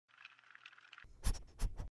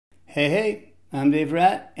Hey, I'm Dave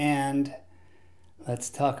Rat, and let's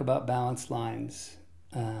talk about balanced lines.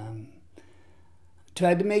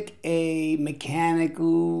 Tried to make a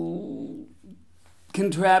mechanical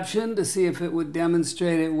contraption to see if it would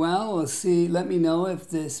demonstrate it well. We'll see. Let me know if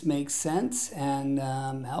this makes sense and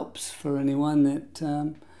helps for anyone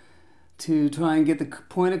that to try and get the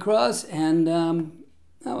point across, and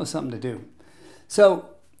that was something to do.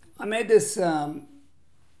 So I made this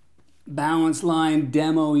balance line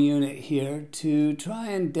demo unit here to try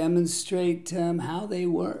and demonstrate how they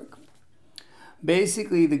work.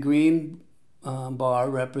 Basically, the green bar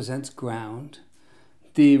represents ground,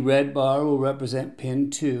 the red bar will represent pin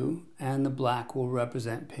 2, and the black will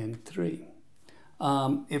represent pin 3.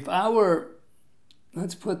 Let's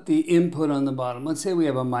put the input on the bottom. Let's say we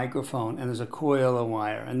have a microphone and there's a coil of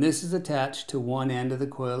wire, and this is attached to one end of the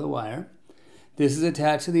coil of wire. This is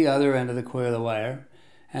attached to the other end of the coil of wire.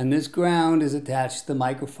 And this ground is attached to the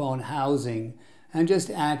microphone housing and just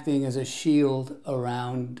acting as a shield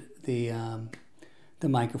around the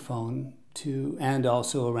microphone and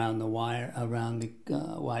also around the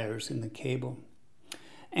wires in the cable.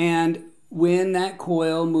 And when that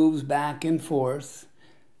coil moves back and forth,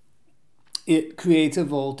 it creates a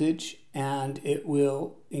voltage, and it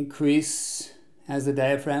will increase as the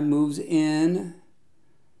diaphragm moves in,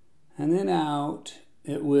 and then out.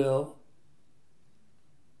 It will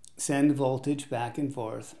send voltage back and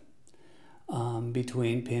forth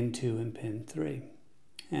between pin 2 and pin 3.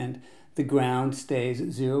 And the ground stays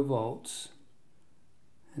at 0 volts,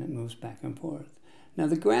 and it moves back and forth. Now,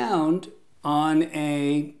 the ground on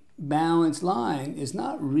a balanced line is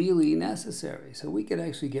not really necessary. So we could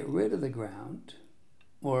actually get rid of the ground,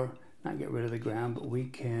 or not get rid of the ground, but we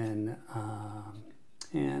can,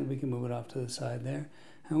 and we can move it off to the side there.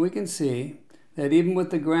 And we can see that even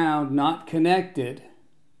with the ground not connected,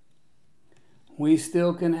 we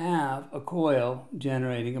still can have a coil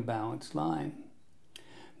generating a balanced line.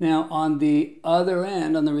 Now, on the other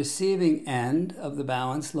end, on the receiving end of the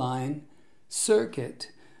balanced line circuit,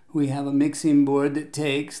 we have a mixing board that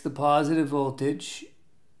takes the positive voltage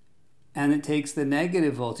and it takes the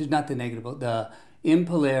negative voltage, not the negative, the in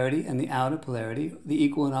polarity and the out of polarity, the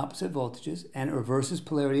equal and opposite voltages, and it reverses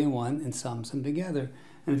polarity in one and sums them together.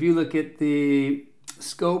 And if you look at the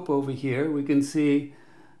scope over here, we can see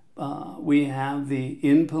we have the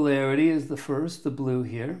in polarity is the first, the blue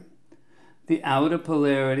here. The out of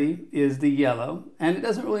polarity is the yellow. And it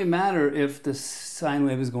doesn't really matter if the sine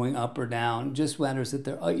wave is going up or down. It just matters that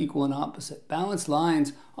they're equal and opposite. Balanced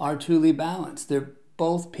lines are truly balanced.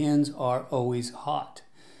 Both pins are always hot.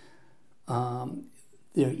 They're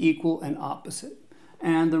equal and opposite.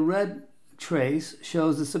 And the red trace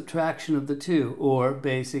shows the subtraction of the two, or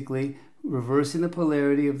basically reversing the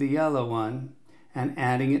polarity of the yellow one and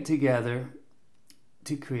adding it together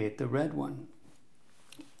to create the red one.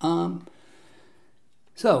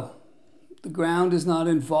 So the ground is not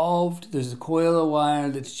involved. There's a coil of wire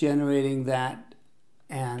that's generating that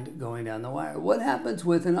and going down the wire. What happens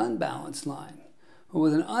with an unbalanced line? Well,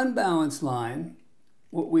 with an unbalanced line,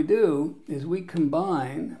 what we do is we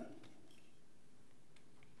combine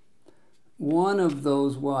one of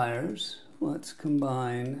those wires. Let's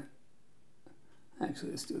combine,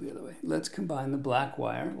 actually, let's do it the other way. Let's combine the black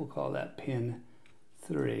wire. We'll call that pin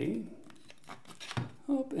 3.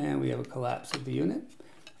 Oh, and we have a collapse of the unit.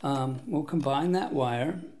 We'll combine that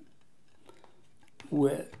wire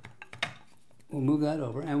with, we'll move that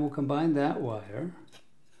over, and we'll combine that wire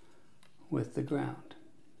with the ground.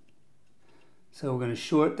 So we're going to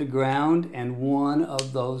short the ground and one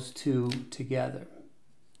of those two together.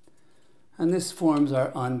 And this forms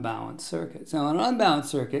our unbalanced circuit. Now, an unbalanced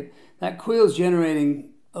circuit, that coil is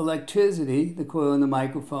generating electricity, the coil in the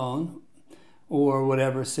microphone, or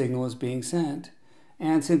whatever signal is being sent.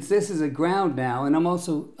 And since this is a ground now, and I'm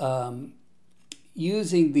also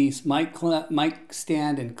using these mic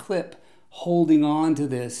stand and clip, holding on to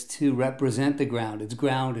this to represent the ground. It's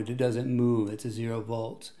grounded, it doesn't move, it's a 0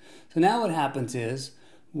 volts. So now what happens is,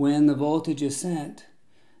 when the voltage is sent,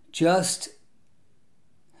 just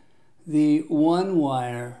the one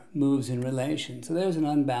wire moves in relation. So there's an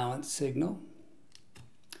unbalanced signal.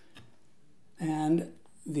 And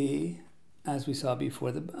as we saw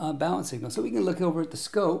before, the balance signal. So we can look over at the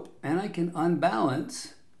scope, and I can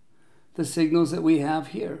unbalance the signals that we have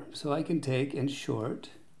here. So I can take and short.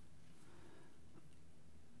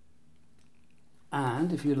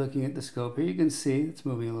 And if you're looking at the scope here, you can see it's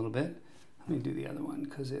moving a little bit. Let me do the other one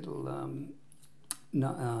because it'll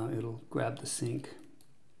grab the sync,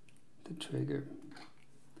 the trigger.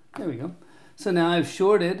 There we go. So now I've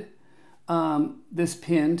shorted this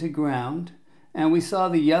pin to ground, And we saw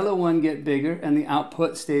the yellow one get bigger and the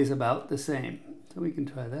output stays about the same. So we can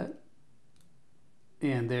try that.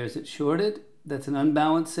 And there's it shorted. That's an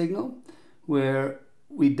unbalanced signal where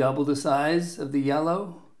we double the size of the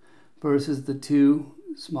yellow versus the two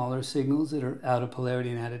smaller signals that are out of polarity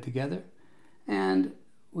and added together. And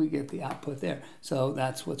we get the output there. So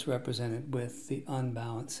that's what's represented with the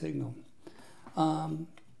unbalanced signal.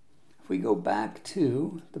 If we go back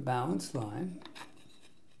to the balanced line,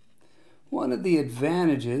 one of the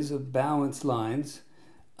advantages of balanced lines,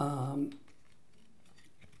 both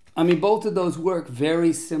of those work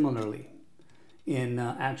very similarly in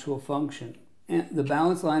actual function. And the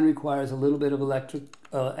balanced line requires a little bit of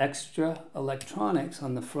extra electronics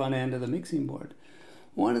on the front end of the mixing board.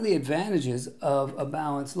 One of the advantages of a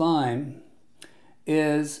balanced line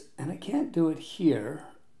is, and I can't do it here,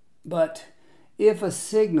 but if a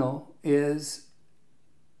signal is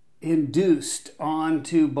induced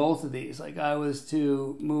onto both of these, like I was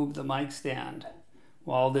to move the mic stand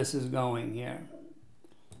while this is going here,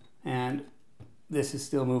 and this is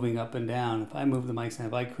still moving up and down. If I move the mic stand,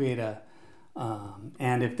 if I create a,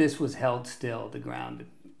 and if this was held still, the ground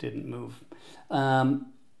didn't move,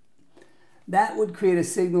 that would create a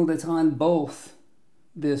signal that's on both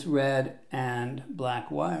this red and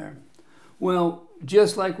black wire. Well,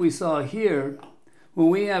 just like we saw here, when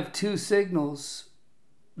we have two signals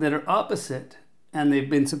that are opposite and they've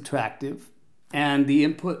been subtractive, and the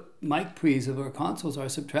input mic pre's of our consoles are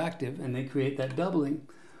subtractive and they create that doubling,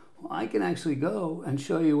 well, I can actually go and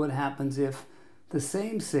show you what happens if the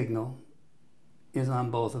same signal is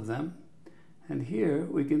on both of them. And here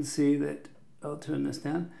we can see that, I'll turn this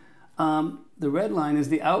down, the red line is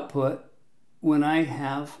the output when I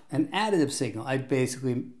have an additive signal. I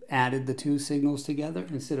basically added the two signals together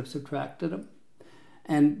instead of subtracted them.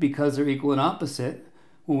 And because they're equal and opposite,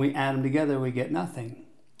 when we add them together, we get nothing.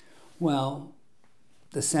 Well,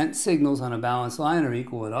 the sent signals on a balanced line are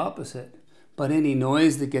equal and opposite, but any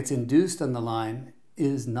noise that gets induced on the line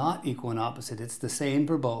is not equal and opposite. It's the same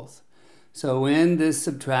for both. So when this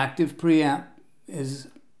subtractive preamp is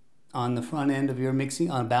on the front end of your mixing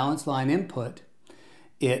on balanced line input,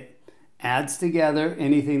 it adds together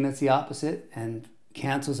anything that's the opposite and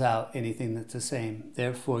cancels out anything that's the same,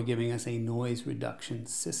 therefore giving us a noise reduction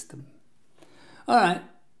system. All right,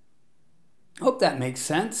 hope that makes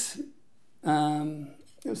sense.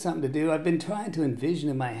 It was something to do. I've been trying to envision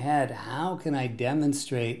in my head, how can I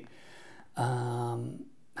demonstrate how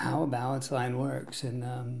a balanced line works? And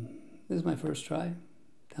this is my first try.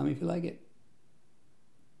 Tell me if you like it.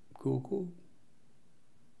 Cool, cool.